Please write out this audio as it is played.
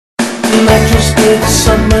Mattress bits,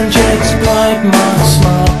 sunburn jets, bright marks,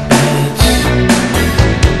 smart beds.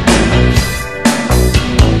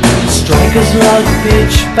 Strikers lug,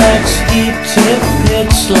 pitchbacks, deep tip, pit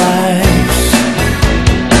slides.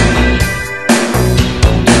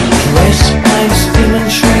 Dress pints, demon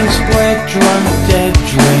shrinks, bread drunk, dead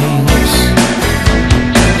drinks.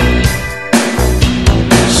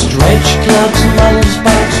 Stretch clubs, models,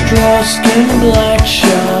 box, draw, skin, black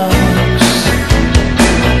sharks.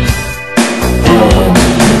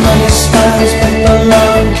 Money smiles, people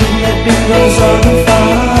alone, kidnapping goes on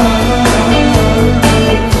fire.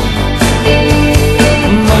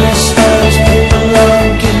 Money smiles, people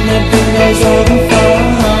alone, kidnapping goes on fire.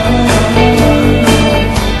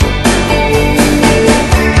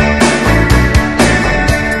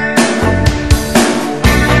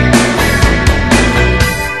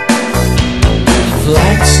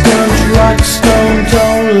 Flagstone, rockstone,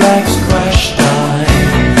 Dolax, crash dive.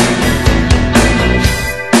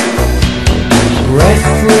 Breath,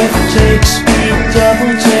 riff, take speed,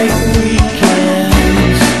 double take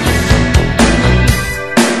weekends.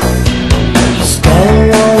 Skull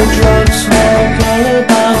roll, drugs, smoke, all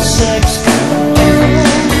about sex calls.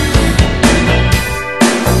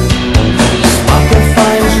 Sparkle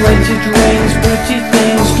finds, rented rings, pretty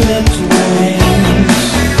things, clipped wings.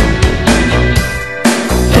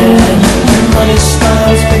 And money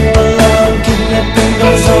smiles, people love, kidnapping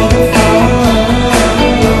goes on fire.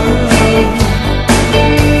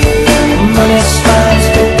 Money smiles,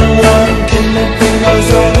 people love, kidnapping goes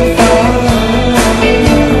on fire.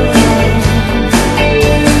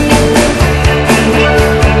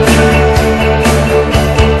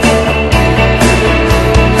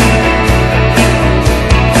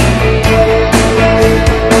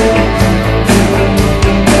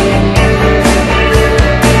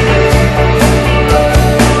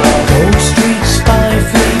 Gold Street, spy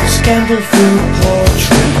fleet, scandal fruit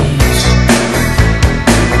portraits.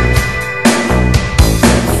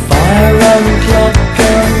 Fire and clock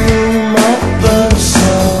and room up and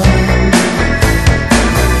sun.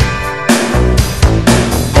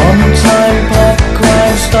 Bomb time, pop,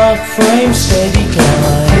 crime, stock frame, steady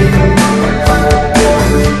climb.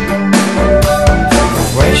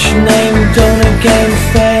 Fresh name, donor game,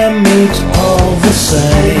 fair meet